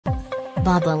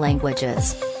bab.la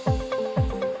languages.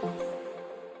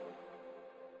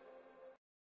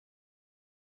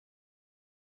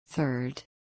 Third.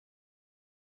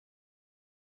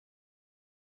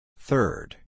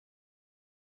 Third.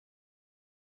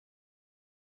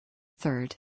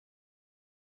 Third.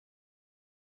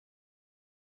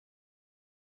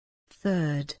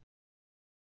 Third.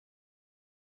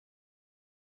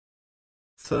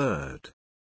 Third.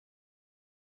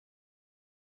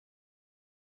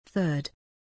 Third.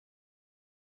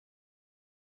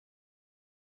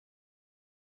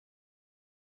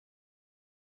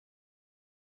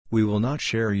 We will not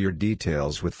share your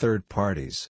details with third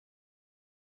parties.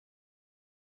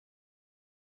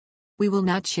 We will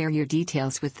not share your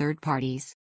details with third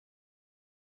parties.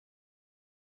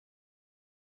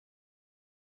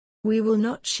 We will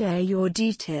not share your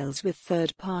details with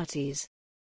third parties.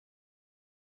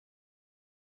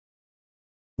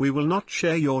 We will not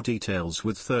share your details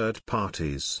with third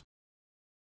parties.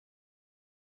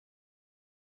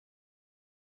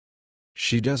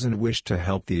 She doesn't wish to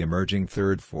help the emerging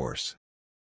third force.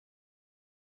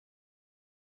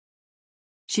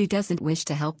 She doesn't wish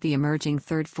to help the emerging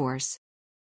third force.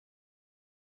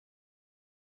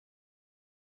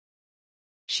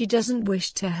 She doesn't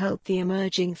wish to help the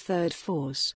emerging third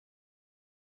force.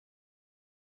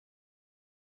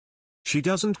 She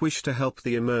doesn't wish to help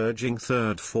the emerging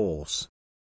third force.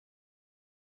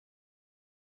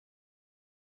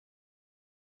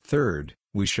 Third,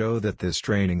 we show that this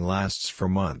training lasts for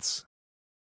months.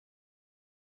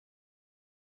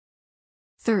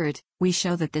 Third, we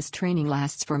show that this training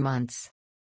lasts for months.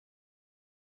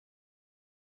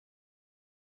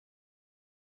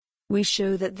 We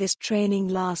show that this training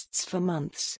lasts for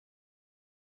months.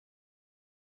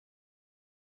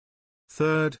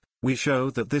 Third, we show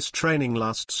that this training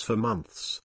lasts for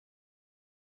months.